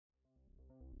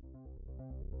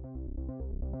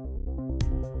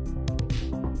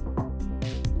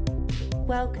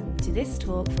Welcome to this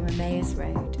talk from Emmaus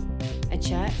Road, a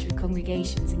church with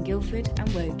congregations in Guildford and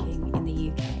Woking in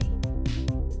the UK.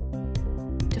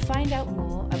 To find out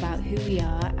more about who we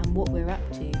are and what we're up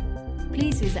to,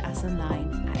 please visit us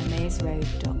online at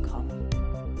emmausroad.com.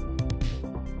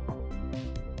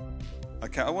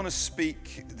 Okay, I want to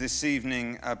speak this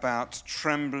evening about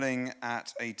trembling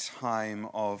at a time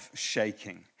of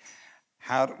shaking.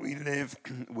 How do we live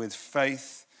with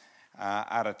faith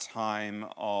at a time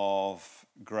of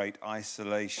great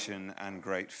isolation and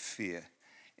great fear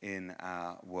in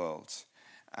our world?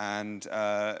 And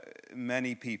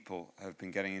many people have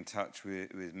been getting in touch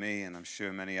with me, and I'm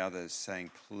sure many others, saying,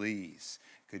 please,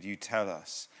 could you tell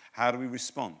us, how do we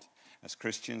respond as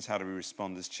Christians? How do we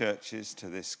respond as churches to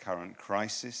this current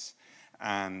crisis?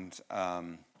 And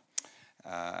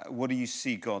what do you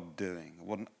see God doing?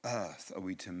 What on earth are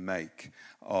we to make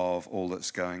of all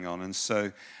that's going on? And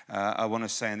so I want to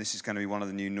say, and this is going to be one of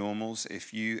the new normals,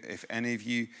 if any of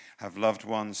you have loved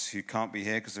ones who can't be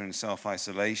here because they're in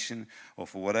self-isolation or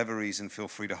for whatever reason, feel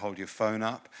free to hold your phone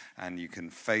up and you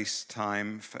can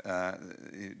FaceTime,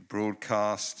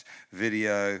 broadcast,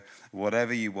 video,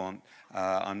 whatever you want.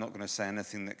 I'm not going to say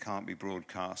anything that can't be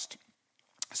broadcast.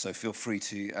 So feel free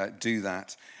to do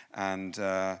that. And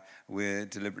we're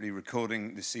deliberately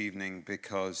recording this evening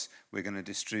because we're going to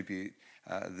distribute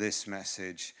this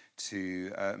message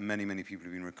to many, many people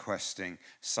who've been requesting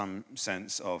some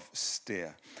sense of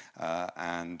steer.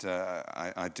 And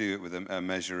I do it with a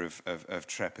measure of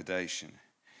trepidation.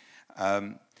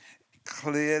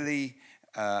 Clearly,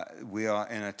 we are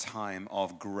in a time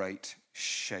of great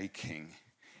shaking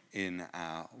in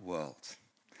our world.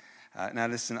 Now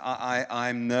listen,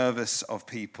 I'm nervous of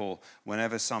people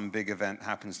whenever some big event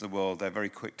happens in the world. They're very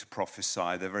quick to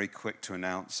prophesy. They're very quick to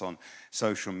announce on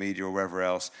social media or wherever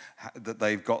else that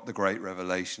they've got the great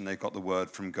revelation. They've got the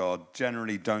word from God.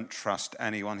 Generally don't trust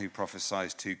anyone who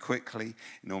prophesies too quickly.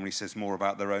 It normally says more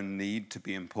about their own need to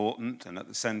be important and at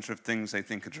the center of things they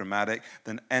think are dramatic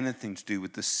than anything to do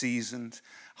with the seasoned,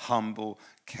 humble,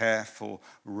 careful,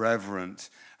 reverent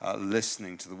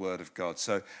listening to the word of God.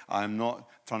 So I'm not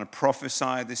trying to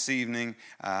prophesy this evening.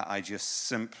 I just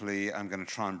simply am going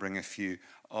to try and bring a few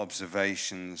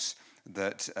observations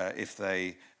that if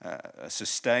they are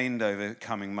sustained over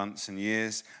coming months and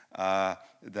years,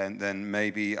 then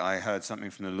maybe I heard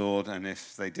something from the Lord, and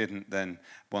if they didn't, then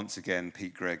once again,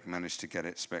 Pete Gregg managed to get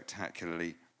it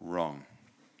spectacularly wrong.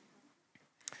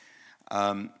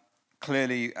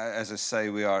 Clearly, as I say,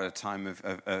 we are at a time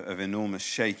of enormous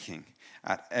shaking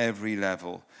at every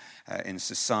level in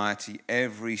society.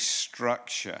 Every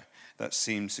structure that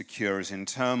seems secure is in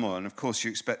turmoil. And of course, you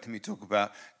expected me to talk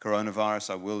about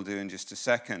coronavirus. I will do in just a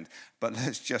second. But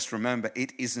let's just remember,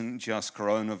 it isn't just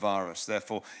coronavirus.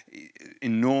 Therefore,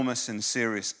 enormous and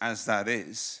serious as that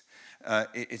is,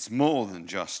 it's more than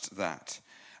just that.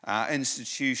 Our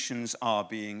institutions are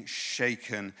being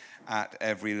shaken at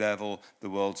every level.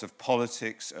 The worlds of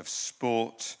politics, of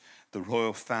sport, the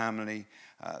royal family,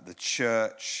 the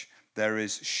church. There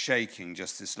is shaking.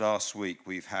 Just this last week,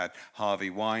 we've had Harvey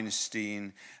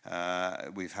Weinstein.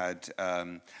 We've had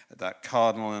that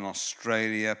cardinal in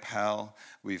Australia, Pell.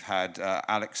 We've had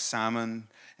Alex Salmond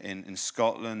in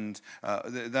Scotland.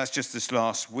 That's just this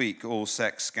last week. All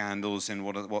sex scandals in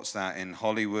what's that in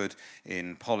Hollywood,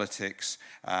 in politics,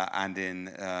 and in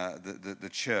the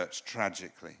church,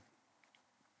 tragically.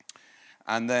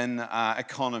 And then our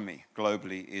economy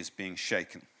globally is being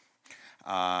shaken.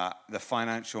 The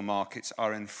financial markets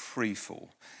are in free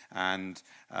fall, and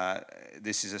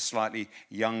this is a slightly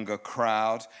younger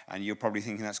crowd, and you're probably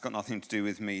thinking that's got nothing to do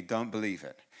with me. Don't believe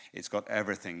it. It's got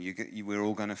everything. We're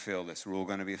all going to feel this. We're all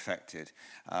going to be affected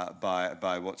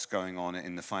by what's going on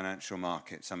in the financial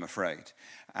markets, I'm afraid.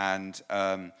 And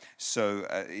so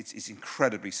it's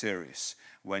incredibly serious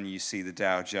when you see the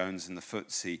Dow Jones and the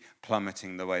FTSE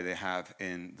plummeting the way they have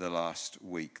in the last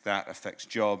week. That affects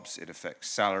jobs, it affects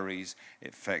salaries,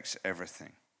 it affects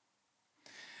everything.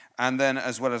 And then,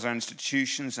 as well as our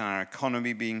institutions and our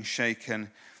economy being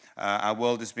shaken, our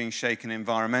world is being shaken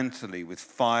environmentally with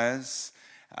fires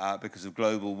because of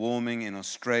global warming in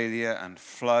Australia and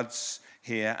floods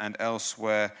here and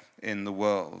elsewhere in the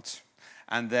world.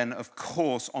 And then, of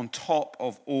course, on top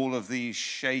of all of these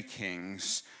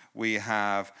shakings, we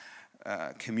have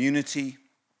community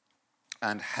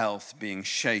and health being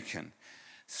shaken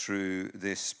through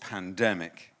this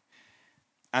pandemic.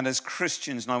 And as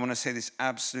Christians, and I want to say this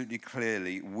absolutely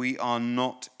clearly, we are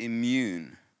not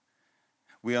immune.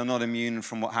 We are not immune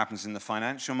from what happens in the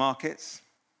financial markets.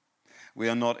 We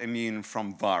are not immune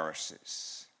from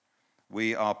viruses.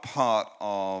 We are part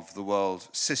of the world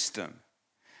system.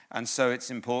 And so it's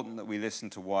important that we listen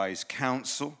to wise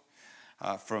counsel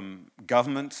from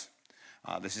government.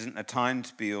 This isn't a time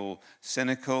to be all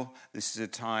cynical. This is a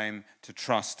time to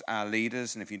trust our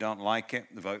leaders. And if you don't like it,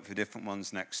 vote for different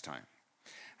ones next time.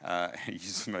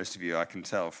 Most of you, I can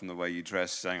tell from the way you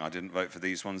dress, saying, I didn't vote for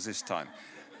these ones this time.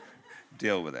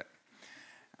 Deal with it.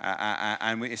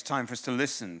 And it's time for us to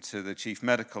listen to the chief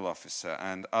medical officer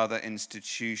and other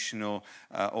institutional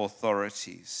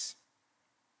authorities.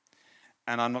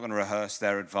 And I'm not going to rehearse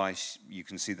their advice. You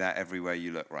can see that everywhere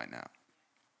you look right now.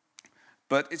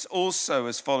 But it's also,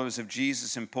 as followers of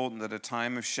Jesus, important that a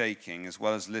time of shaking, as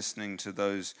well as listening to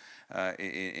those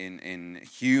in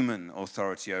human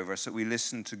authority over us, that we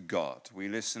listen to God. We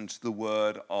listen to the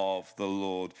word of the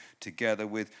Lord together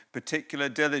with particular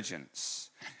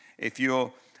diligence. If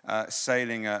you're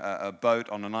sailing a boat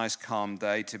on a nice calm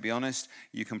day, to be honest,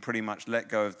 you can pretty much let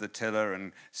go of the tiller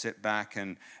and sit back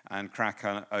and crack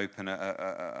open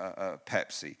a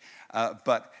Pepsi.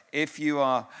 But if you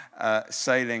are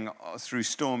sailing through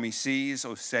stormy seas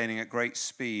or sailing at great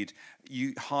speed,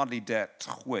 you hardly dare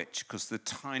twitch because the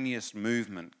tiniest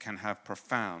movement can have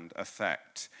profound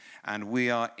effect. And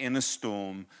we are in a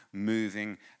storm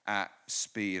moving at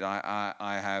speed.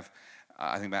 I have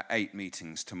I think about 8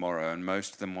 meetings tomorrow, and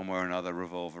most of them, one way or another,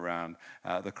 revolve around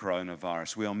the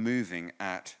coronavirus. We are moving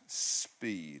at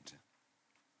speed.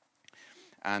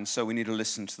 And so we need to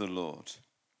listen to the Lord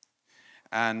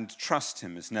and trust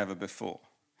him as never before.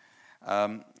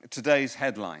 Today's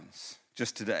headlines,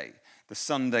 just today, the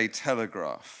Sunday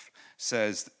Telegraph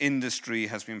says industry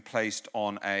has been placed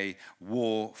on a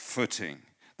war footing.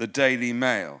 The Daily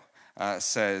Mail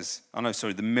says,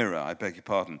 the Mirror, I beg your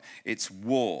pardon, it's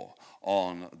war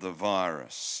on the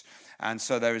virus. And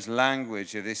so there is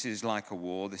language of this is like a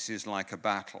war, this is like a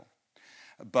battle.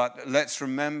 But let's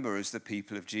remember as the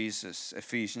people of Jesus,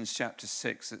 Ephesians chapter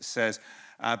 6, that says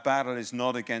our battle is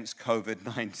not against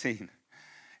COVID-19.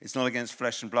 It's not against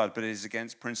flesh and blood, but it is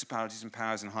against principalities and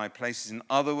powers in high places. In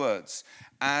other words,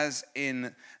 as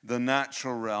in the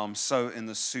natural realm, so in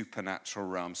the supernatural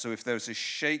realm. So if there's a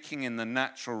shaking in the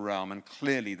natural realm, and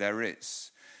clearly there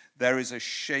is a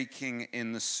shaking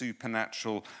in the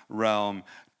supernatural realm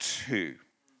too.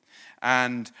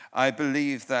 And I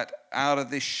believe that out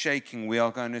of this shaking, we are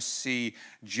going to see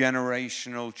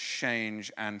generational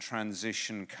change and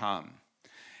transition come.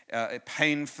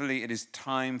 Painfully, it is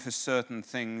time for certain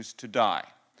things to die.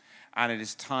 And it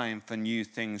is time for new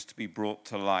things to be brought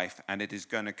to life. And it is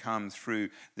going to come through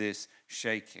this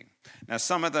shaking. Now,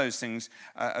 some of those things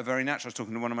are very natural. I was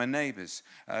talking to one of my neighbors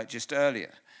just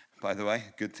earlier. By the way,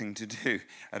 good thing to do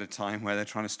at a time where they're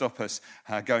trying to stop us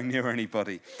going near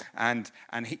anybody. And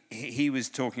he was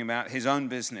talking about his own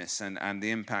business and the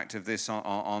impact of this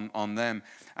on them.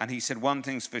 And he said, one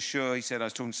thing's for sure, he said, I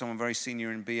was talking to someone very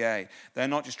senior in BA. They're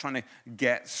not just trying to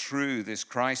get through this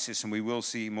crisis, and we will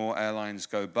see more airlines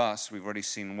go bust. We've already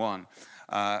seen one.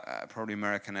 Probably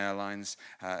American Airlines,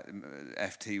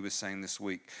 FT was saying this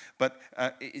week. But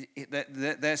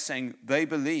they're saying they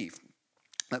believe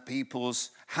that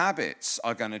people's habits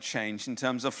are going to change in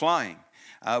terms of flying,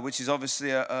 which is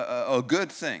obviously a good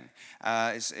thing.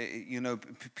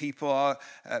 People are.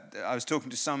 I was talking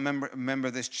to some member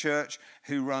of this church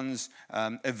who runs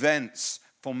events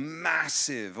for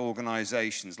massive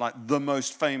organizations, like the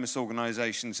most famous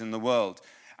organizations in the world.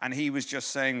 And he was just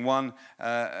saying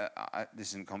this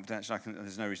isn't confidential,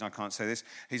 there's no reason I can't say this.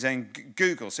 He's saying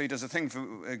Google. So he does a thing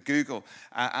for Google.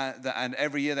 And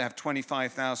every year they have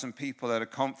 25,000 people at a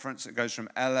conference that goes from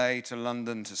LA to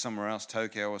London to somewhere else,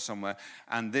 Tokyo or somewhere.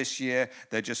 And this year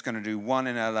they're just going to do one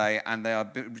in LA, and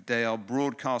they are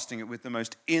broadcasting it with the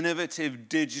most innovative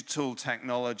digital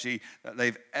technology that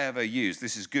they've ever used.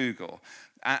 This is Google.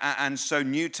 And so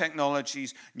new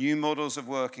technologies, new models of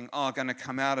working are going to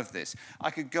come out of this. I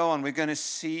could go on. We're going to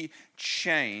see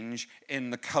change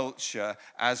in the culture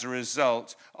as a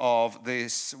result of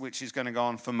this, which is going to go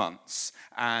on for months.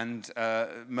 And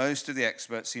most of the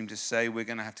experts seem to say we're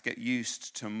going to have to get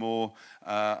used to more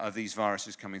of these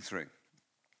viruses coming through.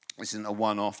 This isn't a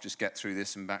one-off, just get through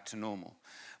this and back to normal.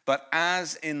 But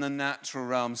as in the natural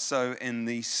realm, so in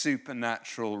the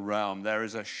supernatural realm, there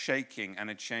is a shaking and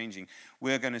a changing.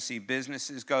 We're going to see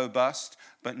businesses go bust,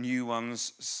 but new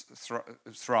ones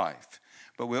thrive.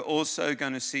 But we're also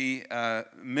going to see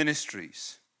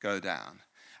ministries go down,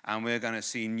 and we're going to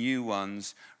see new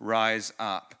ones rise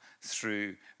up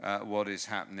through what is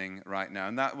happening right now.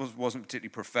 And that wasn't particularly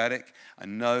prophetic. I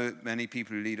know many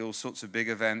people who lead all sorts of big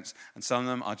events, and some of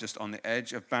them are just on the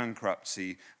edge of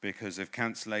bankruptcy because of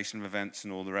cancellation of events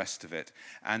and all the rest of it.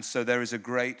 And so there is a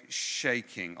great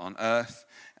shaking on earth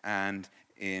and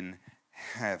in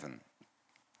heaven.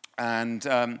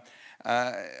 And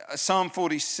Psalm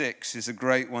 46 is a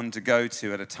great one to go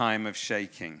to at a time of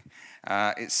shaking.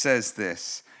 It says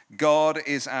this: God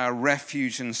is our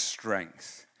refuge and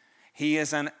strength. He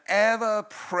is an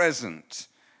ever-present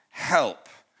help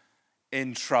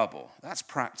in trouble. That's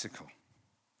practical.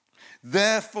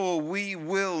 Therefore we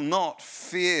will not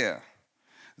fear,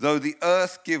 though the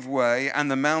earth give way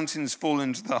and the mountains fall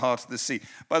into the heart of the sea.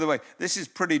 By the way, this is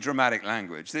pretty dramatic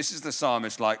language. This is the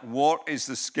psalmist like, what is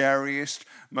the scariest,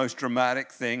 most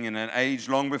dramatic thing in an age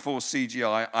long before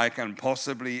CGI I can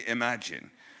possibly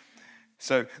imagine?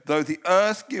 So, though the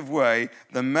earth give way,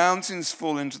 the mountains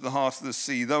fall into the heart of the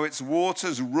sea, though its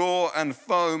waters roar and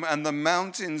foam and the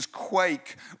mountains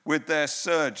quake with their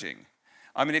surging.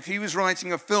 I mean, if he was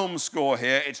writing a film score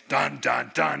here, it's dun,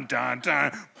 dun, dun, dun,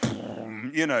 dun,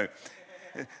 boom, you know.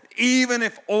 Even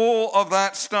if all of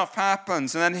that stuff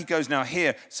happens, and then he goes, now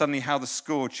here, suddenly how the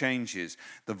score changes.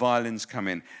 The violins come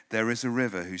in. There is a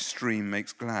river whose stream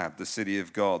makes glad the city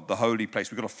of God, the holy place.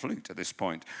 We've got a flute at this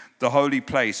point. The holy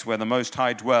place where the Most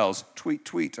High dwells. Tweet,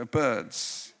 tweet are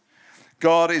birds.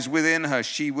 God is within her.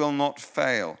 She will not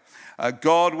fail.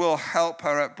 God will help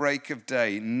her at break of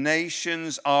day.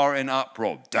 Nations are in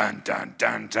uproar. Dun, dun,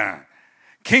 dun, dun.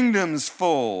 Kingdoms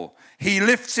fall. He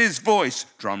lifts his voice.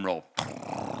 Drum roll.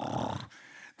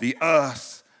 The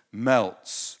earth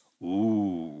melts.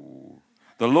 Ooh.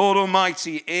 The Lord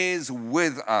Almighty is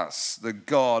with us. The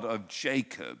God of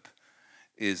Jacob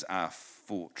is our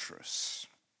fortress.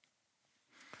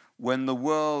 When the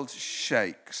world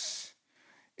shakes,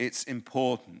 it's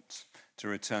important to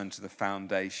return to the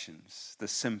foundations, the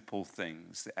simple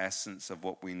things, the essence of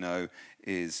what we know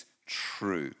is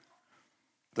true,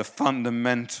 the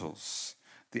fundamentals,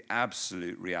 the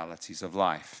absolute realities of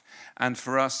life. And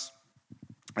for us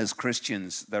as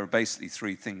Christians, there are basically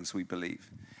three things we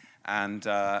believe. And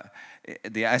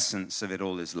the essence of it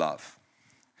all is love.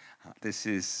 This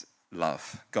is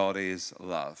love. God is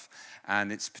love.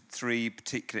 And it's three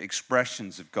particular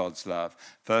expressions of God's love.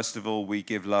 First of all, we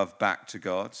give love back to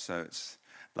God. So it's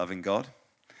loving God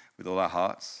with all our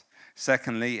hearts.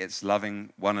 Secondly, it's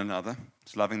loving one another.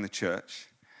 It's loving the church.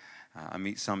 I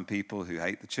meet some people who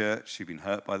hate the church, who've been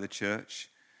hurt by the church.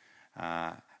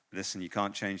 Listen, you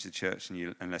can't change the church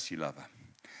unless you love her.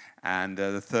 And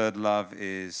the third love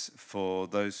is for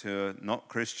those who are not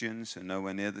Christians, who are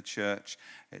nowhere near the church.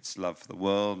 It's love for the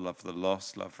world, love for the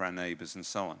lost, love for our neighbors, and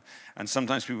so on. And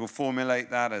sometimes people formulate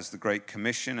that as the Great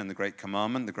Commission and the Great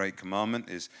Commandment. The Great Commandment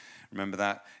is, remember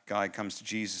that guy comes to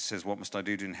Jesus, says, what must I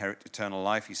do to inherit eternal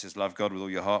life? He says, love God with all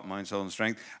your heart, mind, soul, and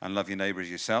strength, and love your neighbor as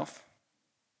yourself.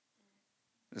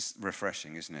 It's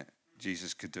refreshing, isn't it?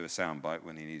 Jesus could do a soundbite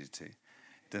when he needed to.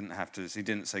 He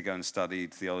didn't say go and study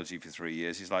theology for 3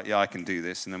 years. He's like, yeah, I can do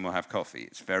this, and then we'll have coffee.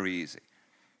 It's very easy.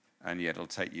 And yet it'll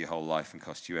take you your whole life and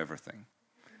cost you everything.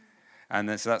 And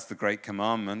then, so that's the Great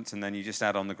Commandment. And then you just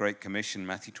add on the Great Commission,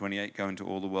 Matthew 28, go into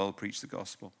all the world, preach the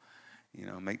gospel. You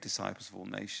know, make disciples of all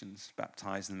nations,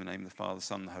 baptize them in the name of the Father,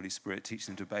 Son, and the Holy Spirit, teach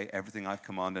them to obey everything I've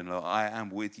commanded. And lo, I am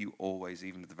with you always,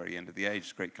 even to the very end of the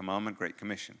age. Great Commandment, Great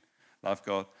Commission. Love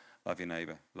God, love your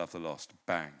neighbor, love the lost.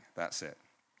 Bang, that's it.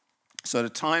 So at a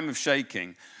time of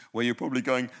shaking, where you're probably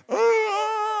going,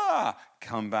 ah,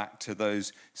 come back to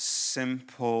those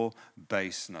simple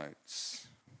bass notes.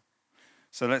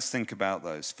 So let's think about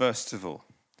those. First of all,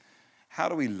 how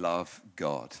do we love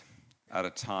God at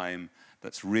a time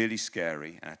that's really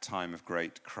scary and a time of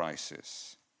great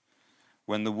crisis?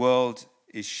 When the world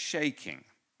is shaking,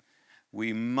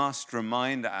 we must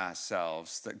remind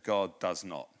ourselves that God does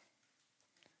not.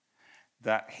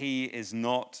 That he is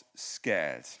not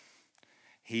scared.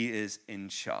 He is in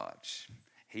charge.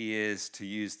 He is, to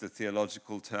use the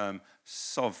theological term,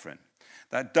 sovereign.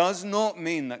 That does not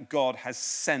mean that God has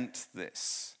sent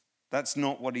this. That's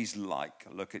not what he's like.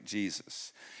 Look at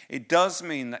Jesus. It does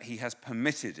mean that he has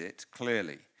permitted it,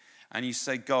 clearly. And you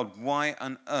say, God, why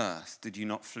on earth did you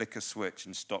not flick a switch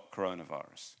and stop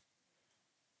coronavirus?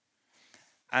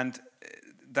 And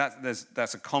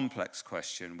that's a complex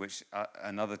question, which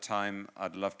another time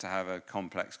I'd love to have a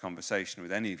complex conversation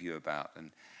with any of you about.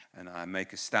 And I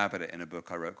make a stab at it in a book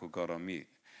I wrote called God on Mute,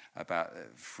 about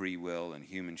free will and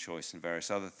human choice and various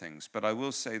other things. But I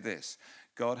will say this,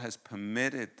 God has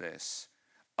permitted this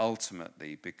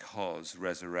ultimately because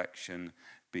resurrection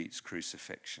beats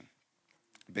crucifixion.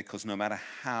 Because no matter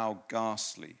how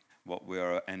ghastly what we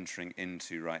are entering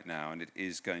into right now, and it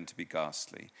is going to be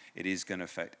ghastly, it is going to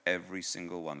affect every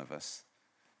single one of us.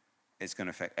 It's going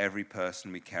to affect every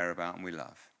person we care about and we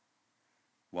love,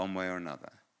 one way or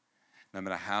another. No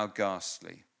matter how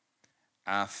ghastly,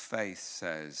 our faith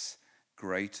says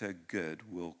greater good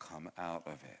will come out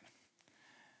of it.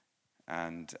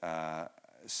 And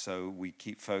so we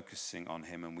keep focusing on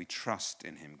him and we trust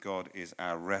in him. God is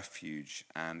our refuge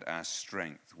and our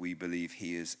strength. We believe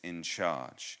he is in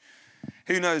charge.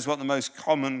 Who knows what the most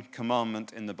common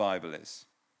commandment in the Bible is?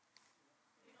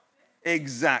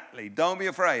 Exactly. Don't be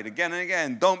afraid. Again and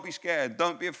again. Don't be scared.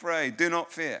 Don't be afraid. Do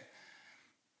not fear.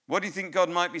 What do you think God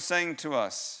might be saying to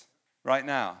us right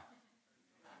now?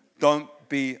 Don't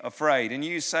be afraid. And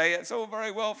you say, it's all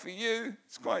very well for you.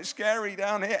 It's quite scary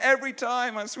down here. Every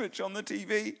time I switch on the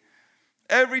TV,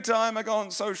 every time I go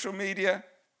on social media,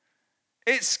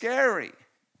 it's scary.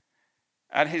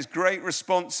 And his great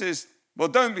response is, well,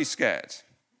 don't be scared.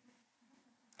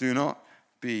 Do not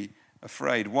be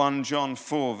afraid. 1 John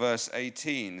 4 verse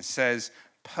 18 says,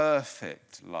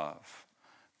 perfect love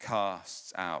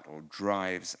casts out or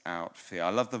drives out fear. I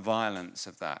love the violence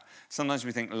of that. Sometimes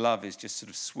we think love is just sort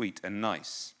of sweet and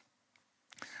nice.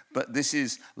 But this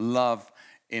is love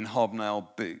in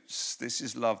hobnail boots. This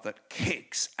is love that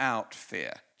kicks out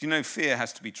fear. Do you know fear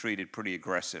has to be treated pretty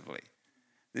aggressively?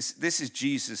 This is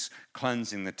Jesus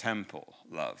cleansing the temple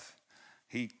love.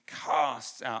 He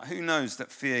casts out. Who knows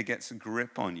that fear gets a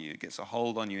grip on you, it gets a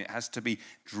hold on you. It has to be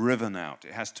driven out.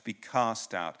 It has to be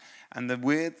cast out. And the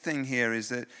weird thing here is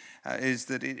that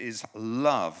it is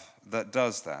love that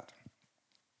does that.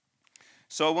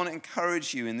 So I want to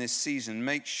encourage you in this season,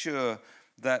 make sure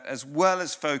that as well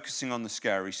as focusing on the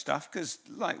scary stuff, because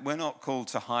we're not called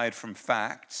to hide from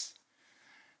facts,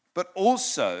 but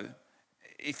also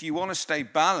if you want to stay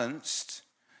balanced,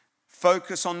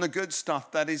 focus on the good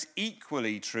stuff that is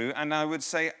equally true, and I would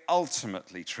say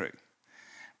ultimately true.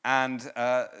 And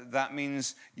that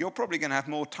means you're probably going to have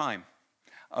more time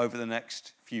over the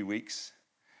next few weeks.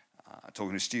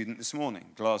 Talking to a student this morning,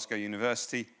 Glasgow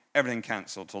University, everything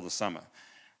cancelled till the summer.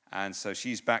 And so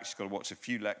she's back, she's got to watch a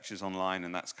few lectures online,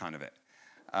 and that's kind of it.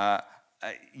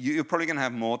 You're probably going to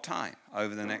have more time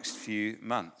over the next few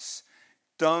months.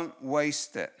 Don't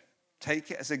waste it.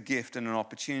 Take it as a gift and an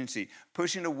opportunity.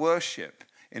 Push into worship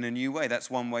in a new way.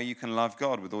 That's one way you can love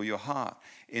God with all your heart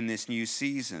in this new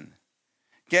season.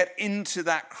 Get into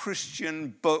that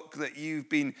Christian book that you've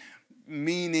been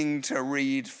meaning to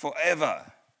read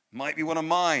forever. Might be one of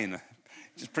mine.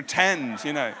 Just pretend,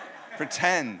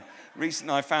 pretend.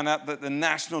 Recently I found out that the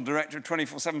National Director of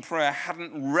 24/7 Prayer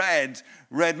hadn't read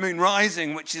Red Moon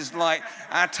Rising, which is like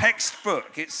our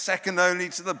textbook. It's second only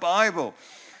to the Bible.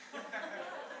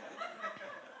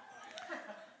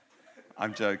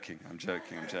 I'm joking.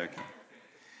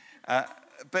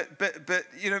 But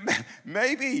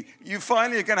maybe you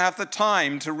finally are going to have the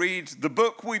time to read the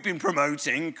book we've been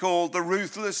promoting called The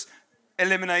Ruthless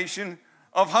Elimination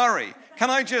of Hurry.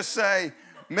 Can I just say,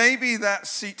 maybe that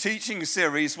teaching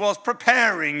series was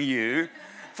preparing you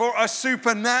for a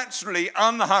supernaturally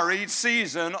unhurried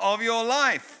season of your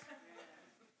life.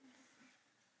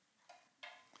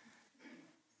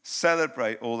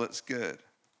 Celebrate all that's good.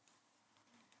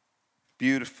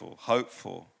 Beautiful,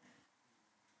 hopeful.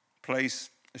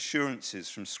 Place assurances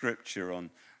from Scripture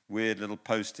on weird little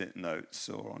post-it notes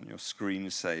or on your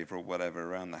screensaver or whatever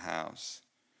around the house.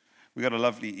 We got a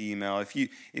lovely email.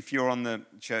 If you're on the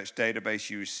church database,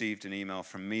 you received an email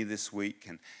from me this week,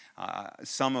 and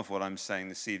some of what I'm saying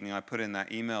this evening, I put in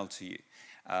that email to you.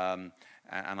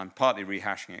 And I'm partly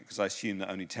rehashing it because I assume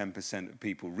that only 10% of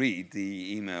people read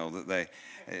the email that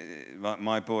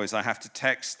my boys, I have to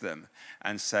text them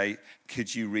and say,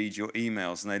 could you read your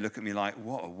emails? And they look at me like,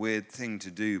 what a weird thing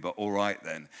to do, but all right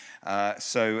then.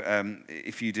 So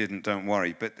if you didn't, don't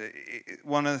worry. But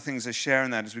one of the things I share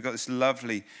in that is we've got this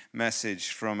lovely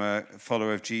message from a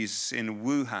follower of Jesus in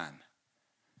Wuhan,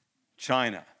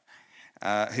 China.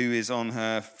 Who is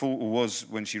was,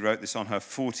 when she wrote this, on her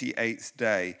 48th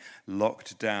day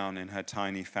locked down in her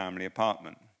tiny family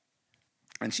apartment.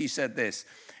 And she said this,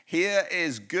 here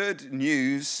is good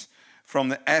news from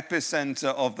the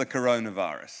epicenter of the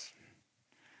coronavirus.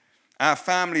 Our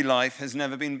family life has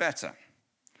never been better.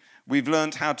 We've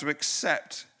learned how to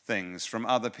accept things from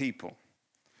other people.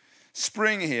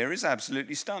 Spring here is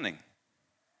absolutely stunning.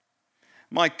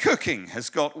 My cooking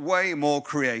has got way more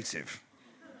creative.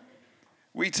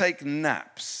 We take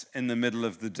naps in the middle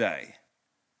of the day.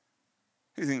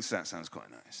 Who thinks that sounds quite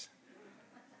nice?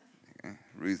 Okay.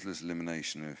 Ruthless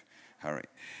elimination of hurry.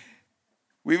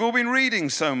 We've all been reading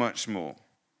so much more.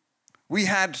 We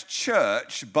had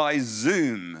church by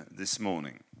Zoom this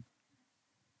morning.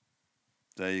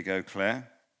 There you go, Claire.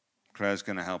 Claire's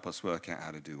going to help us work out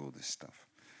how to do all this stuff.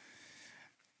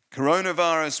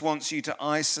 Coronavirus wants you to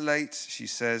isolate, she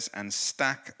says, and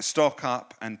stock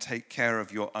up and take care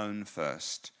of your own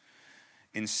first.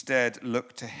 Instead,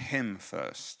 look to him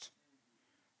first,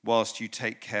 whilst you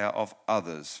take care of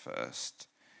others first.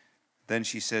 then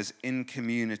she says, in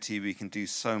community we can do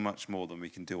so much more than we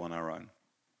can do on our own.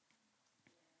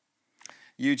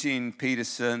 Eugene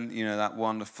Peterson, that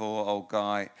wonderful old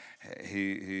guy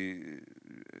who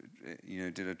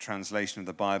did a translation of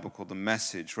the Bible called The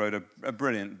Message, wrote a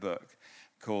brilliant book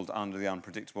called Under the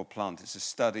Unpredictable Plant. It's a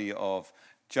study of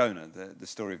Jonah, the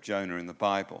story of Jonah in the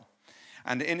Bible.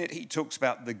 And in it, he talks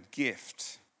about the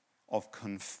gift of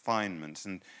confinement.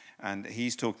 And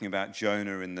he's talking about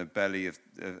Jonah in the belly of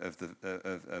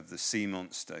the sea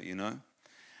monster,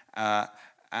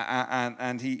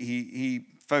 and he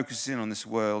focuses in on this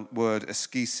word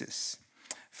ascesis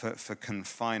for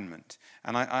confinement.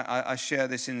 And I share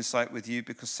this insight with you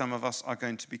because some of us are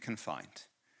going to be confined.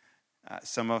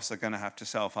 Some of us are going to have to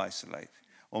self-isolate,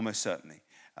 almost certainly,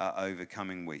 over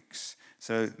coming weeks.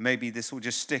 So maybe this will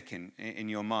just stick in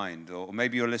your mind, or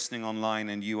maybe you're listening online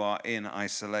and you are in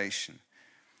isolation.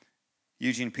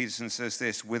 Eugene Peterson says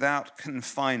this: without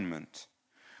confinement,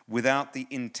 without the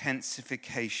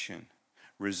intensification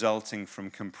resulting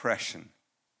from compression,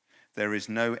 there is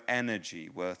no energy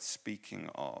worth speaking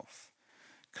of.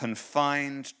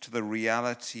 Confined to the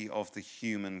reality of the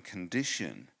human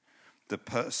condition, the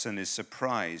person is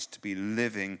surprised to be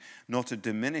living not a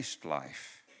diminished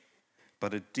life,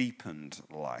 but a deepened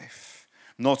life.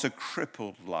 Not a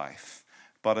crippled life,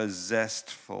 but a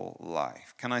zestful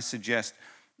life. Can I suggest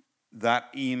that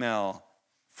email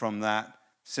from that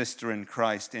sister in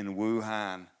Christ in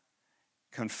Wuhan,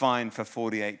 confined for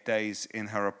 48 days in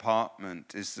her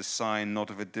apartment, is the sign not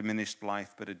of a diminished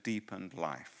life, but a deepened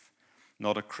life.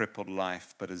 Not a crippled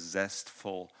life, but a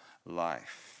zestful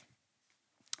life.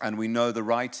 And we know the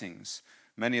writings,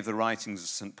 many of the writings of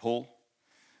St. Paul,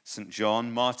 St.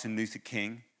 John, Martin Luther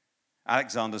King,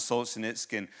 Alexander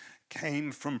Solzhenitsyn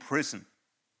came from prison.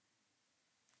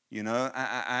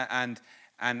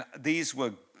 And these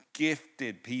were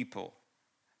gifted people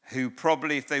who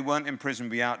probably, if they weren't in prison,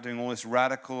 would be out doing all this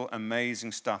radical,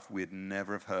 amazing stuff we'd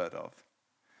never have heard of.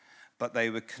 But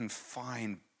they were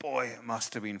confined. Boy, it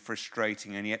must have been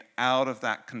frustrating. And yet out of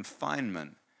that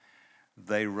confinement,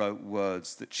 they wrote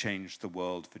words that changed the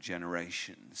world for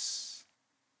generations.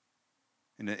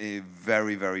 In a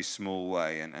very, very small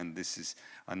way. And this is,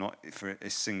 I'm not for a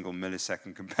single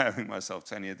millisecond comparing myself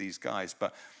to any of these guys,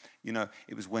 but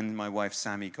it was when my wife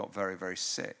Sammy got very, very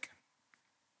sick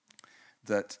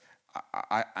that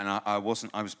I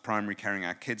was primary caring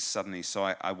our kids suddenly, so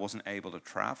I wasn't able to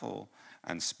travel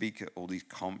and speak at all these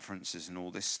conferences and all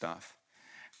this stuff.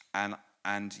 And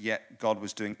yet God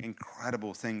was doing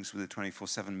incredible things with the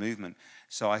 24/7 movement.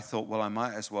 So I thought, well, I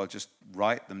might as well just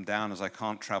write them down, as I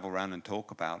can't travel around and talk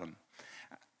about them.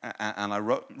 And I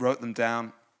wrote them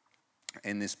down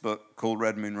in this book called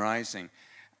Red Moon Rising.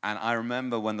 And I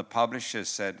remember when the publisher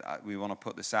said, we want to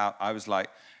put this out, I was like,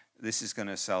 this is going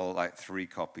to sell like 3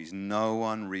 copies. No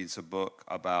one reads a book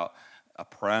about a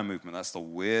prayer movement. That's the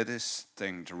weirdest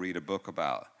thing to read a book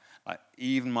about. Like,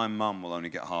 even my mum will only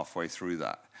get halfway through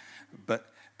that. But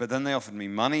then they offered me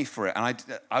money for it. And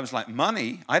I was like,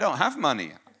 money? I don't have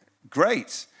money.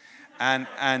 Great. And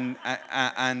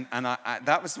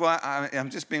that was why,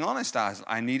 I'm just being honest,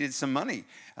 I needed some money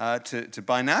to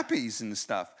buy nappies and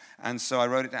stuff. And so I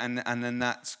wrote it, and then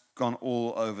that's gone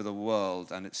all over the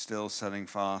world, and it's still selling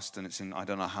fast, and it's in I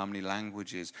don't know how many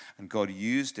languages, and God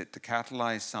used it to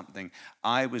catalyze something.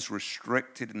 I was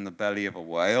restricted in the belly of a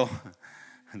whale,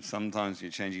 and sometimes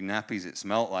you're changing nappies, it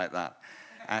smelt like that.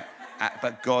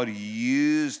 But God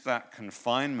used that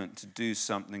confinement to do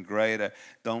something greater.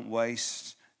 Don't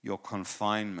waste your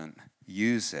confinement.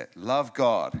 Use it. Love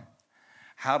God.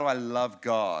 How do I love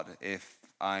God if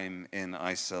I'm in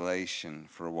isolation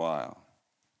for a while?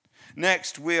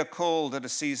 Next, we are called at a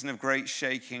season of great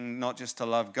shaking, not just to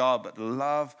love God, but to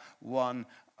love one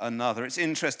another. It's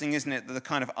interesting, isn't it, that the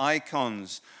kind of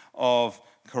icons of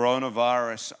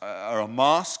coronavirus are a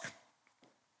mask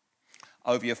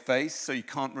over your face, so you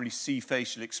can't really see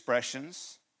facial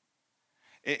expressions.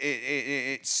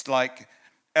 It's like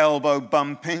elbow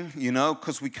bumping,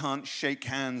 because we can't shake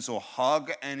hands or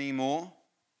hug anymore.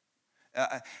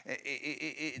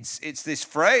 It's this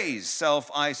phrase,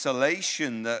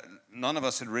 self-isolation, that none of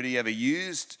us had really ever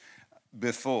used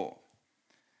before.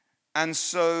 And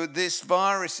so this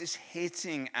virus is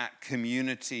hitting at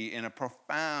community in a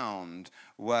profound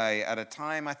way at a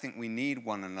time I think we need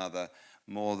one another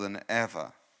more than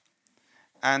ever.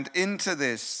 And into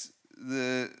this,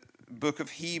 the book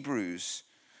of Hebrews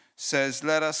says,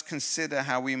 let us consider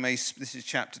how we may, this is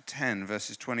chapter 10,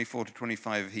 verses 24 to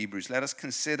 25 of Hebrews, let us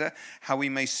consider how we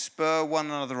may spur one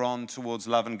another on towards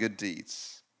love and good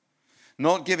deeds,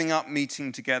 not giving up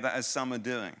meeting together as some are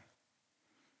doing,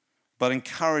 but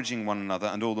encouraging one another,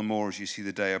 and all the more as you see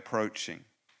the day approaching.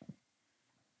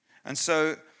 And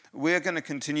so we're going to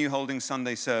continue holding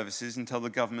Sunday services until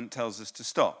the government tells us to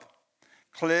stop.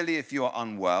 Clearly, if you are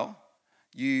unwell,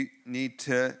 you need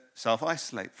to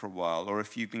self-isolate for a while, or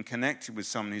if you've been connected with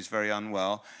someone who's very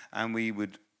unwell, and we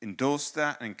would endorse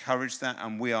that and encourage that,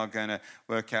 and we are going to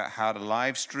work out how to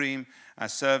live stream our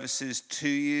services to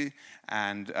you.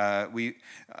 And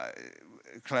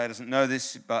Claire doesn't know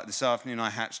this, but this afternoon I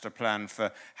hatched a plan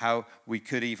for how we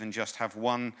could even just have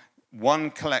one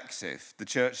collective. The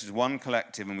church is one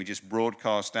collective, and we just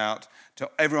broadcast out to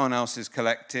everyone else's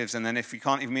collectives. And then if we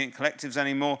can't even meet in collectives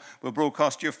anymore, we'll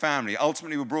broadcast to your family.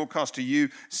 Ultimately, we'll broadcast to you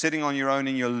sitting on your own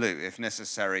in your loo, if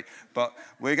necessary. But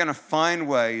we're going to find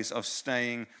ways of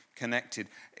staying connected.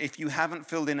 If you haven't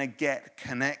filled in a Get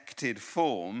Connected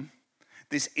form,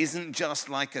 this isn't just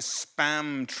like a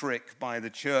spam trick by the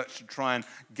church to try and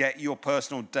get your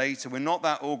personal data. We're not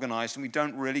that organized, and we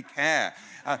don't really care.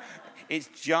 It's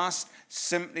just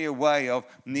simply a way of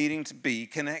needing to be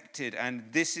connected. And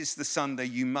this is the Sunday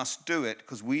you must do it,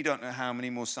 because we don't know how many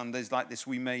more Sundays like this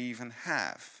we may even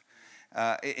have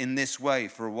in this way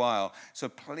for a while. So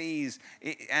please,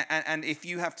 and if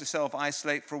you have to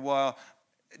self-isolate for a while,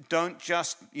 don't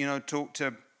just, talk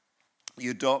to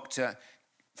your doctor.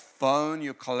 Phone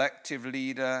your collective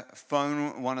leader,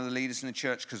 phone one of the leaders in the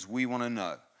church, because we want to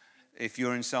know if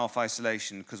you're in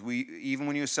self-isolation, because even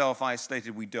when you're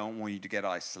self-isolated, we don't want you to get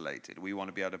isolated. We want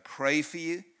to be able to pray for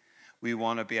you. We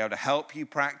want to be able to help you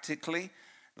practically,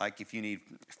 like if you need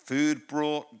food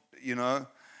brought,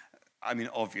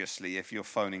 obviously, if you're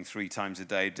phoning 3 times a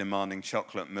day demanding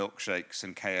chocolate milkshakes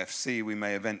and KFC, we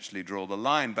may eventually draw the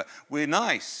line, but we're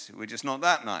nice. We're just not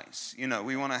that nice.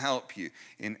 We want to help you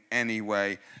in any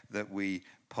way that we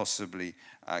possibly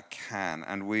can.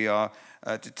 And we are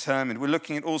determined. We're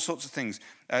looking at all sorts of things.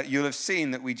 You'll have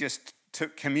seen that we just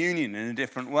took communion in a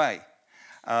different way.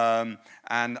 And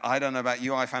I don't know about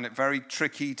you, I found it very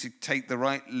tricky to take the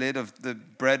right lid of the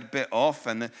bread bit off.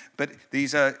 But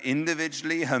these are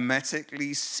individually,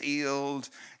 hermetically sealed,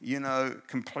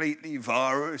 completely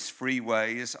virus-free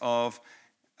ways of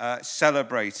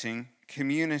celebrating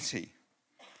community.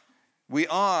 We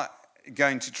are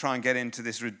going to try and get into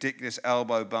this ridiculous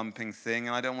elbow bumping thing,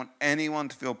 and I don't want anyone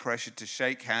to feel pressured to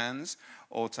shake hands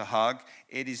or to hug.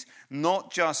 It is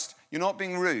not just, you're not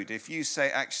being rude. If you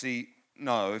say, actually,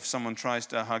 no, if someone tries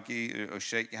to hug you or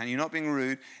shake your hand, you're not being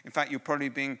rude. In fact, you're probably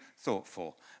being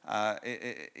thoughtful.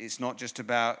 It's not just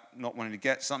about not wanting to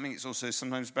get something. It's also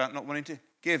sometimes about not wanting to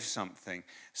give something.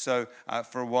 So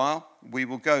for a while, we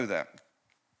will go there.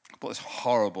 But this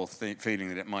horrible feeling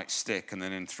that it might stick, and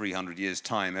then in 300 years'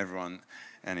 time, everyone...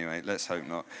 Anyway, let's hope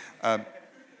not. At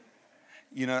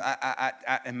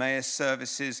Emmaus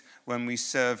services, when we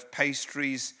serve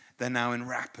pastries, they're now in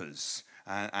wrappers.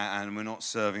 And we're not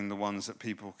serving the ones that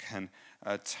people can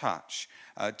touch.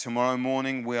 Tomorrow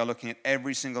morning, we are looking at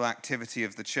every single activity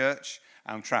of the church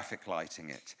and traffic lighting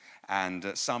it.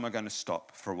 And some are going to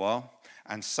stop for a while.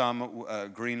 And some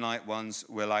green light ones,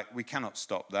 we're like, we cannot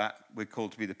stop that. We're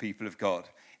called to be the people of God.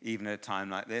 Even at a time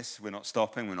like this, we're not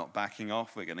stopping, we're not backing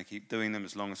off. We're going to keep doing them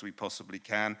as long as we possibly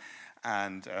can.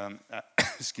 And,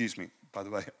 excuse me, by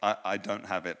the way, I don't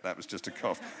have it. That was just a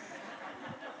cough.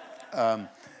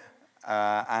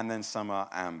 And then some are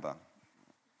amber.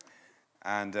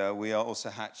 And we are also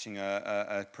hatching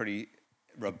a pretty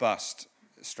robust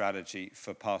strategy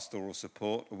for pastoral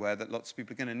support, aware that lots of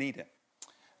people are going to need it.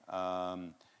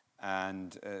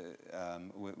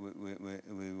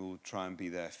 We will try and be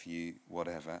there for you,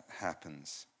 whatever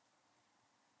happens.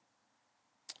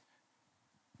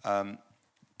 Can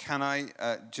I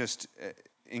just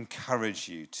encourage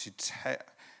you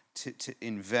to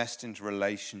invest into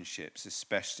relationships,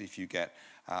 especially if you get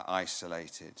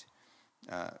isolated.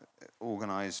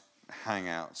 Organize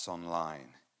hangouts online.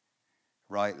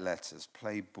 Write letters.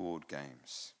 Play board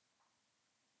games.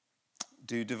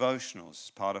 Do devotionals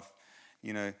as part of,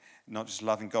 not just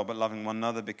loving God, but loving one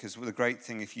another. Because the great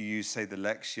thing, if you use, say, the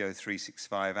Lectio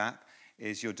 365 app,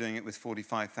 is you're doing it with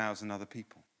 45,000 other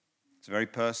people. It's very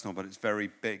personal, but it's very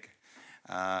big.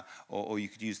 Or you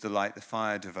could use the Light the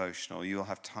Fire devotional. You'll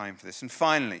have time for this. And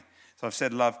finally, so I've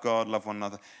said love God, love one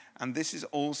another. And this is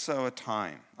also a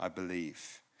time, I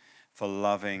believe, for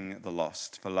loving the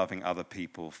lost, for loving other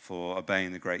people, for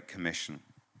obeying the Great Commission.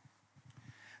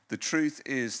 The truth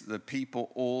is that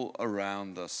people all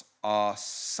around us are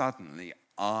suddenly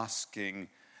asking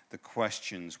the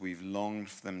questions we've longed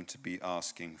for them to be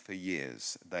asking for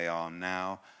years. They are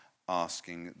now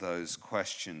asking those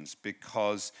questions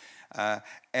because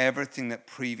everything that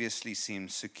previously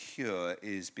seemed secure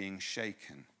is being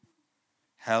shaken.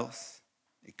 Health,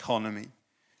 economy,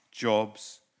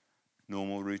 jobs,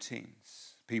 normal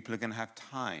routines. People are going to have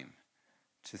time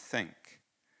to think.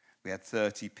 We had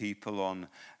 30 people on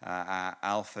our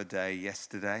Alpha Day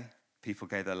yesterday. People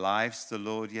gave their lives to the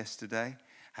Lord yesterday,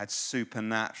 had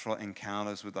supernatural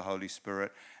encounters with the Holy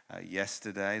Spirit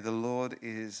yesterday. The Lord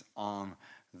is on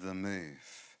the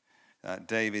move.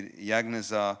 David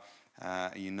Yagnazar,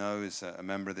 is a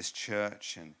member of this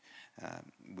church, and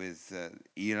with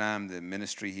Elam, the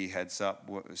ministry he heads up,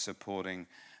 supporting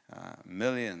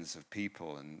millions of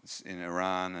people in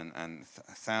Iran and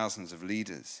thousands of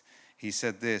leaders. He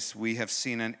said this: "We have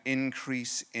seen an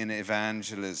increase in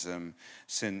evangelism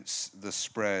since the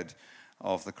spread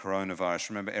of the coronavirus."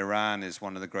 Remember, Iran is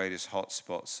one of the greatest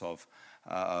hotspots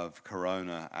of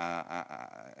corona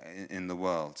in the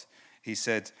world. He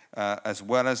said, as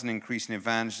well as an increase in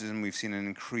evangelism, we've seen an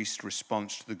increased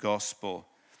response to the gospel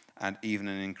and even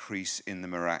an increase in the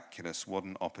miraculous. What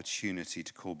an opportunity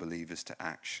to call believers to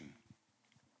action.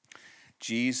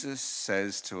 Jesus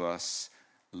says to us,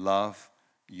 love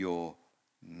your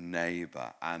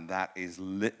neighbor, and that is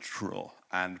literal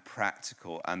and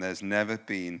practical, and there's never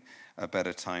been a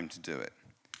better time to do it.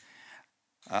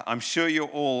 I'm sure you're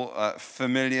all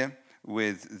familiar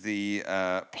with the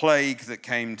plague that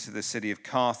came to the city of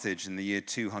Carthage in the year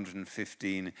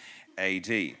 215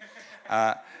 AD.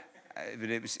 But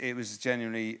it was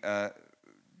genuinely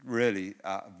really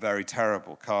very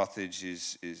terrible. Carthage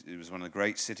it was one of the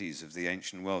great cities of the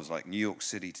ancient world, like New York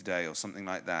City today or something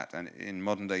like that, and in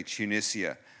modern-day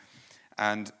Tunisia.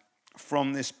 And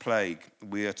from this plague,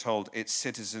 we are told its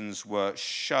citizens were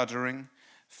shuddering,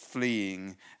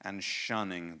 fleeing, and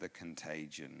shunning the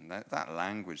contagion. That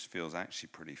language feels actually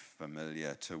pretty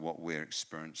familiar to what we're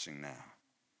experiencing now.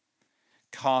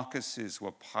 Carcasses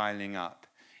were piling up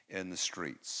in the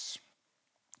streets.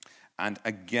 And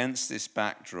against this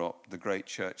backdrop, the great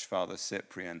church father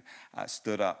Cyprian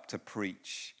stood up to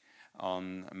preach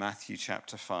on Matthew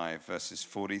chapter 5, verses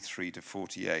 43 to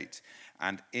 48.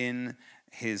 And in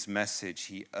his message,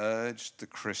 he urged the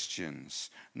Christians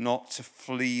not to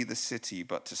flee the city,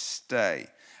 but to stay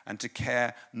and to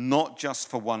care not just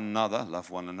for one another,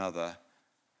 love one another,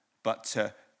 but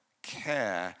to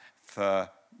care for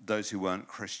those who weren't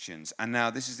Christians. And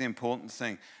now this is the important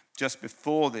thing. Just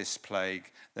before this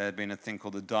plague, there had been a thing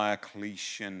called the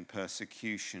Diocletian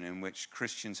persecution, in which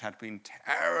Christians had been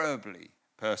terribly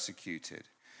persecuted.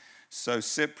 So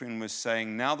Cyprian was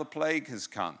saying, now the plague has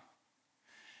come.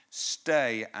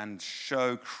 Stay and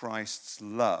show Christ's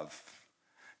love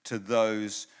to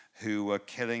those who were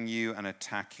killing you and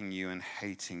attacking you and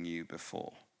hating you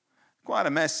before. Quite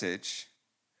a message.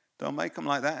 Don't make them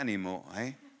like that anymore,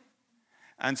 eh?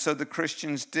 And so the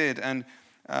Christians did. And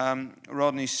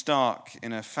Rodney Stark,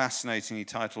 in a fascinatingly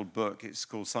titled book, it's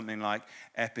called something like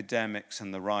Epidemics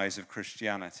and the Rise of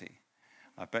Christianity.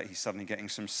 I bet he's suddenly getting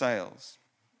some sales.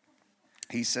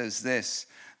 He says this: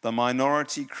 the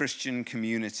minority Christian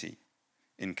community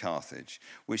in Carthage,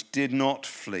 which did not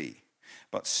flee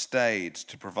but stayed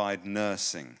to provide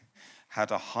nursing,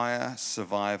 had a higher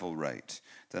survival rate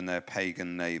than their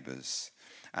pagan neighbors.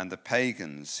 And the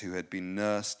pagans who had been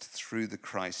nursed through the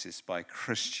crisis by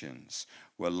Christians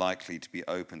were likely to be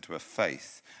open to a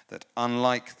faith that,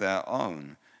 unlike their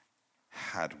own,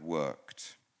 had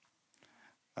worked.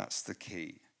 That's the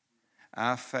key.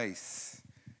 Our faith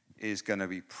is going to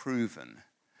be proven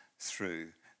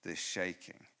through this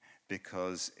shaking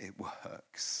because it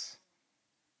works.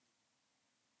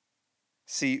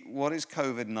 See, what is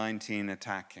COVID-19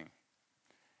 attacking?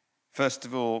 First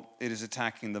of all, it is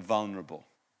attacking the vulnerable,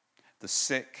 the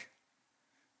sick,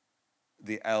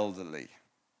 the elderly,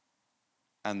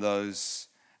 and those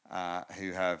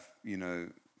who have,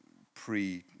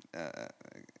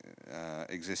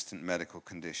 pre-existent medical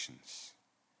conditions.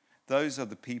 Those are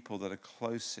the people that are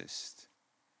closest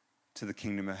to the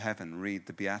kingdom of heaven. Read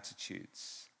the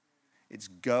Beatitudes. It's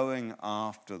going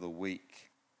after the weak.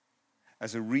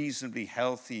 As a reasonably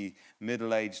healthy,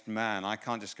 middle-aged man, I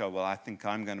can't just go, well, I think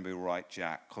I'm going to be right,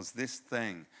 Jack, because this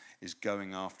thing is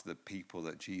going after the people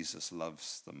that Jesus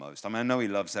loves the most. I mean, I know he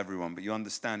loves everyone, but you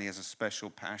understand he has a special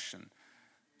passion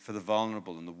for the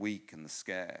vulnerable and the weak and the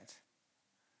scared.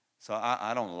 So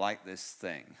I don't like this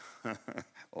thing,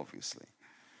 obviously.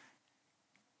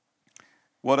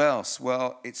 What else?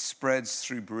 Well, it spreads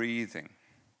through breathing.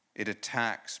 It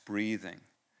attacks breathing.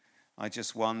 I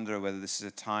just wonder whether this is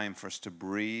a time for us to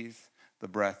breathe the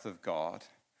breath of God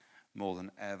more than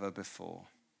ever before.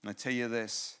 And I tell you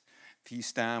this, if you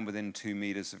stand within 2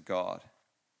 meters of God,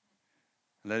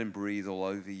 let him breathe all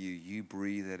over you. You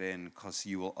breathe it in, because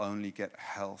you will only get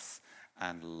health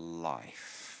and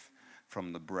life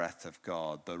from the breath of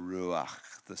God, the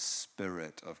Ruach, the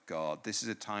Spirit of God. This is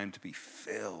a time to be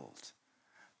filled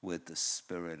with the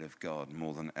Spirit of God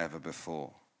more than ever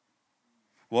before.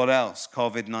 What else?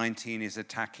 COVID-19 is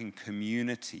attacking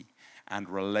community and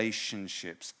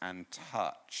relationships and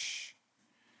touch.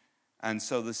 And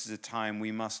so this is a time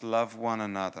we must love one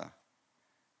another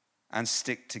and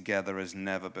stick together as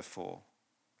never before.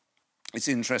 It's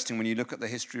interesting when you look at the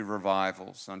history of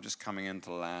revivals. I'm just coming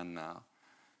into land now.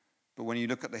 But when you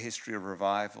look at the history of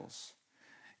revivals,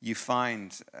 you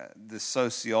find the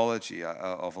sociology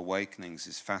of awakenings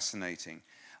is fascinating.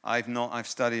 I've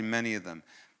studied many of them.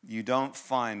 You don't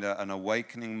find an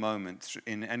awakening moment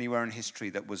in anywhere in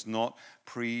history that was not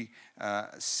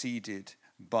preceded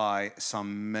by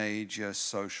some major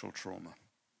social trauma.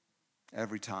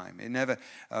 Every time.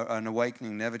 An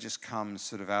awakening never just comes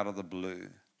sort of out of the blue.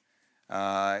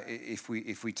 If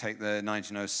we take the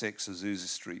 1906 Azusa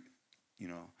Street,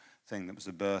 thing that was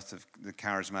the birth of the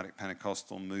charismatic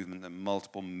Pentecostal movement that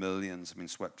multiple millions have been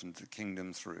swept into the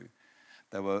kingdom through.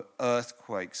 There were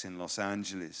earthquakes in Los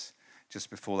Angeles just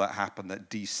before that happened that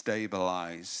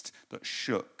destabilized, that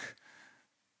shook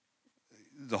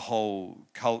the whole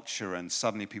culture, and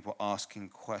suddenly people asking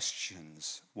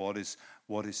questions. What is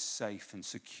safe and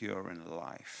secure in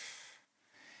life?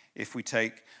 If we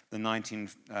take the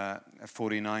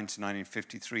 1949 to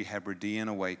 1953 Hebridean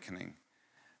awakening,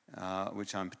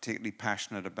 which I'm particularly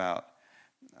passionate about,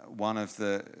 one of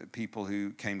the people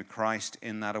who came to Christ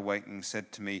in that awakening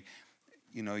said to me,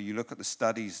 you look at the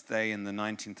studies, they in the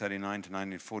 1939 to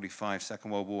 1945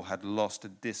 Second World War had lost a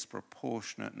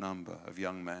disproportionate number of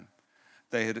young men.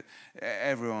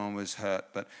 Everyone was hurt,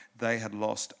 but they had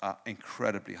lost an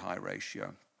incredibly high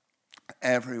ratio.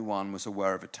 Everyone was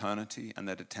aware of eternity, and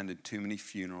they'd attended too many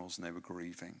funerals, and they were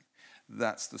grieving.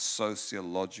 That's the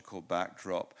sociological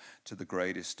backdrop to the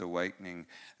greatest awakening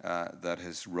that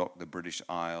has rocked the British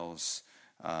Isles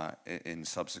in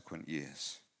subsequent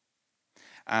years.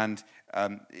 And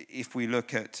if we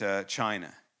look at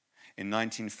China, in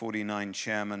 1949,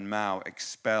 Chairman Mao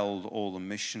expelled all the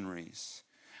missionaries,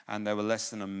 and there were less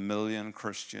than 1 million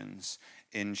Christians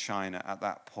in China at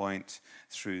that point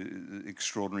through the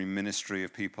extraordinary ministry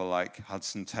of people like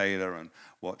Hudson Taylor and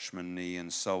Watchman Nee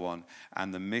and so on.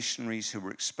 And the missionaries who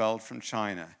were expelled from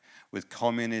China with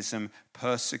communism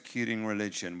persecuting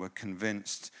religion were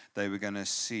convinced they were going to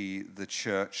see the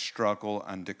church struggle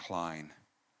and decline.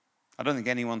 I don't think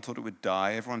anyone thought it would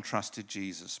die. Everyone trusted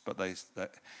Jesus, but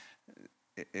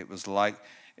it was like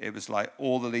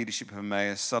all the leadership of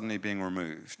Emmaus suddenly being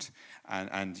removed.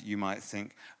 And you might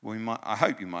think, I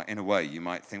hope you might, in a way, you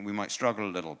might think we might struggle a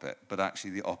little bit, but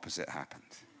actually the opposite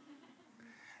happened.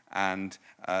 And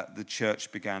the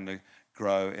church began to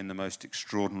grow in the most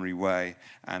extraordinary way.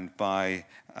 And by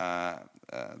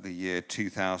the year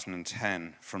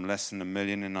 2010, from less than 1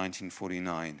 million in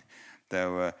 1949,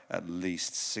 there were at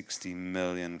least 60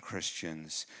 million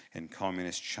Christians in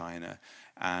communist China.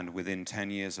 And within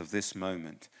 10 years of this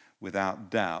moment, without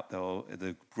doubt,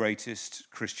 the greatest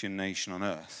Christian nation on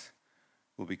earth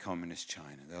will be communist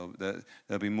China.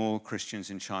 There'll be more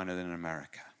Christians in China than in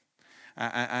America.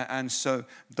 And so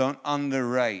don't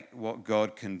underrate what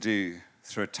God can do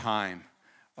through a time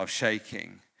of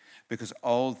shaking, because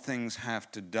old things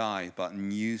have to die, but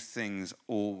new things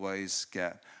always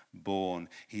get born.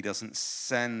 He doesn't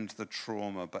send the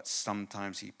trauma, but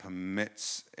sometimes he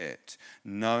permits it,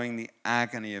 knowing the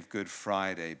agony of Good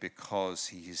Friday, because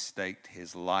he has staked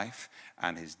his life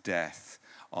and his death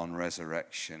on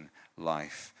resurrection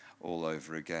life all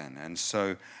over again. And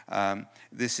so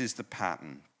this is the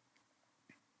pattern.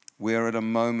 We're at a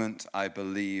moment, I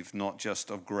believe, not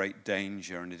just of great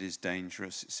danger, and it is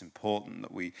dangerous. It's important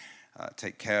that we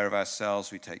take care of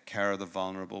ourselves, we take care of the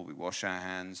vulnerable, we wash our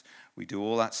hands, we do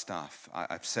all that stuff.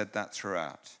 I've said that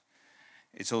throughout.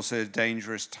 It's also a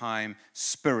dangerous time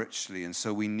spiritually, and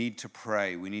so we need to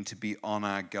pray. We need to be on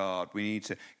our guard. We need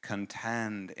to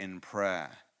contend in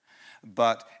prayer.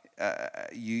 But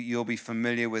you'll be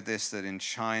familiar with this, that in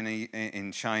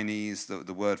Chinese,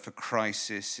 the word for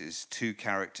crisis is 2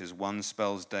 characters. One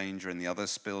spells danger and the other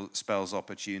spells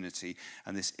opportunity.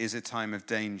 And this is a time of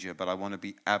danger, but I want to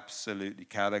be absolutely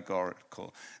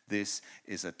categorical. This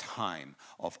is a time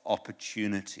of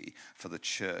opportunity for the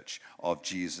church of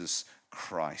Jesus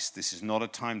Christ. This is not a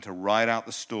time to ride out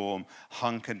the storm,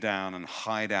 hunker down and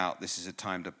hide out. This is a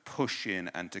time to push in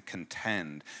and to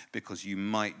contend, because you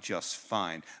might just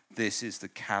find this is the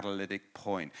catalytic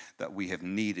point that we have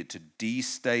needed to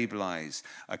destabilize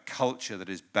a culture that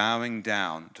is bowing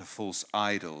down to false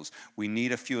idols. We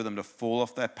need a few of them to fall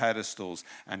off their pedestals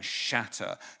and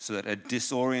shatter, so that a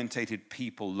disorientated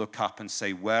people look up and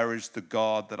say, where is the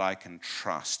God that I can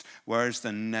trust? Where is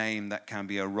the name that can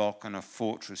be a rock and a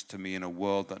fortress to me in a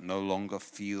world that no longer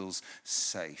feels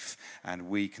safe? And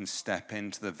we can step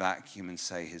into the vacuum and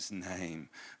say, his name,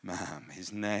 ma'am,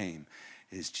 his name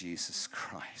is Jesus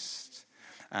Christ.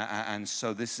 And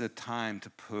so this is a time to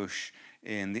push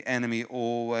in. The enemy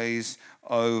always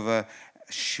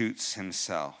overshoots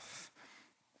himself.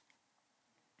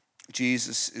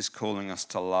 Jesus is calling us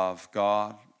to love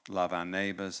God, love our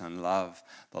neighbors, and love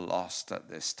the lost at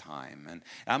this time. And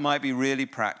that might be really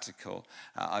practical.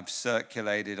 I've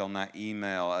circulated on that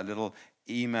email a little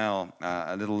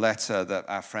letter that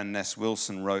our friend Ness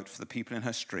Wilson wrote for the people in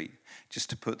her street, just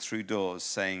to put through doors,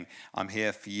 saying, I'm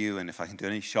here for you, and if I can do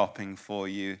any shopping for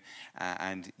you.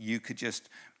 And you could just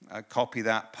copy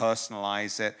that,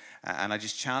 personalize it, and I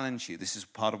just challenge you. This is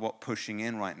part of what pushing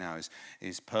in right now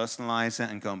is personalize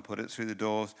it and go and put it through the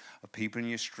doors of people in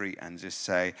your street and just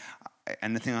say,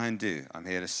 anything I can do, I'm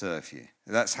here to serve you.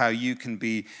 That's how you can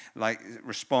be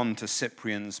respond to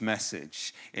Cyprian's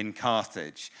message in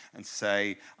Carthage and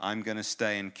say, I'm going to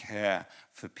stay and care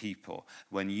for people.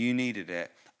 When you needed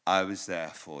it, I was there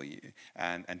for you.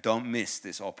 And don't miss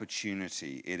this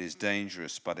opportunity. It is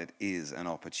dangerous, but it is an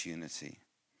opportunity.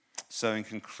 So in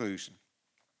conclusion,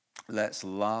 let's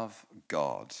love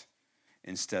God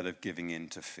instead of giving in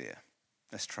to fear.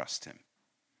 Let's trust him.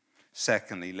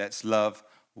 Secondly, let's love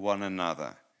one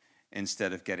another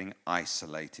instead of getting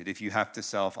isolated. If you have to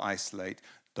self-isolate,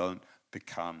 don't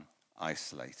become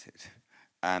isolated.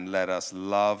 And let us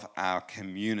love our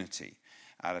community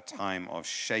at a time of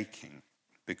shaking,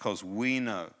 because we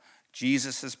know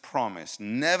Jesus has promised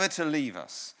never to leave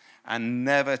us and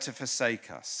never to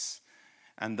forsake us.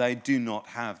 And they do not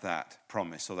have that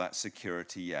promise or that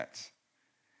security yet.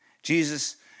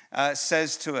 Jesus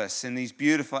says to us in these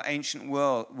beautiful ancient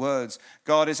words,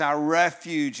 God is our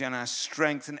refuge and our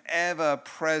strength, and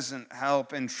ever-present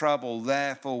help in trouble.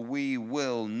 Therefore, we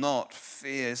will not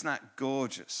fear. Isn't that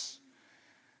gorgeous?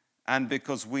 And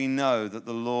because we know that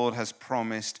the Lord has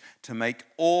promised to make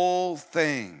all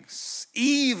things,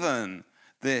 even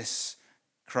this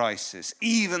crisis,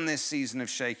 even this season of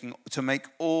shaking, to make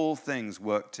all things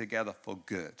work together for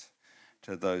good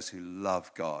to those who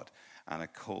love God and are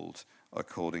called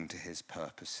according to his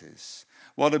purposes.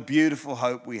 What a beautiful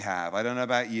hope we have. I don't know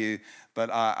about you, but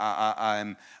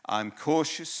I'm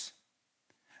cautious,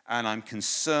 and I'm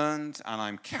concerned, and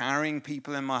I'm carrying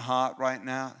people in my heart right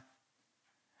now.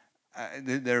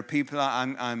 There are people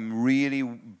I'm really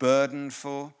burdened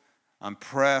for. I'm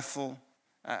prayerful.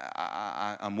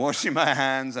 I'm washing my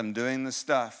hands. I'm doing the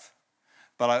stuff.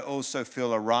 But I also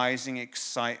feel a rising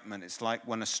excitement. It's like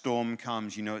when a storm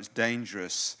comes, you know it's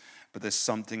dangerous, but there's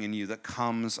something in you that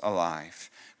comes alive,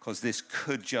 because this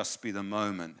could just be the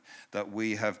moment that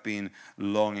we have been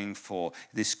longing for.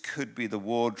 This could be the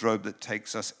wardrobe that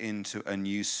takes us into a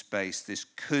new space. This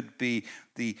could be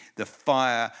the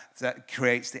fire that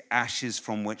creates the ashes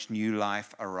from which new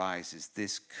life arises.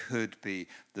 This could be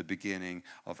the beginning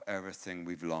of everything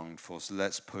we've longed for. So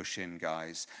let's push in,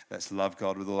 guys. Let's love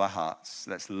God with all our hearts.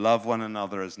 Let's love one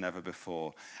another as never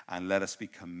before. And let us be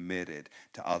committed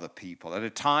to other people. At a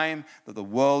time that the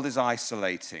world is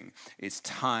isolating, it's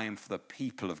time for the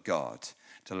people of God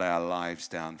to lay our lives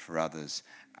down for others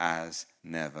as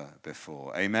never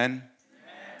before. Amen?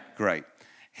 Great.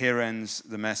 Here ends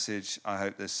the message. I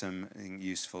hope there's something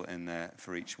useful in there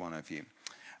for each one of you.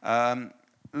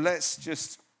 Let's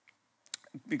just,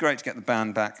 it'd be great to get the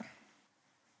band back.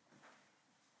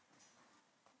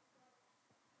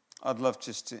 I'd love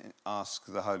just to ask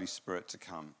the Holy Spirit to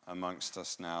come amongst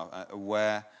us now,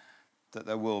 aware that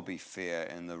there will be fear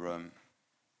in the room,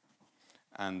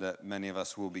 and that many of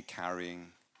us will be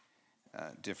carrying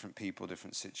different people,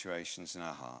 different situations in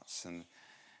our hearts. And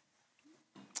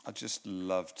I'd just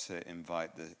love to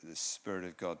invite the Spirit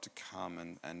of God to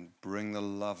come and bring the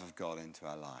love of God into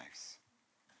our lives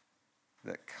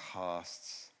that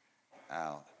casts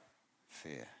out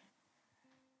fear.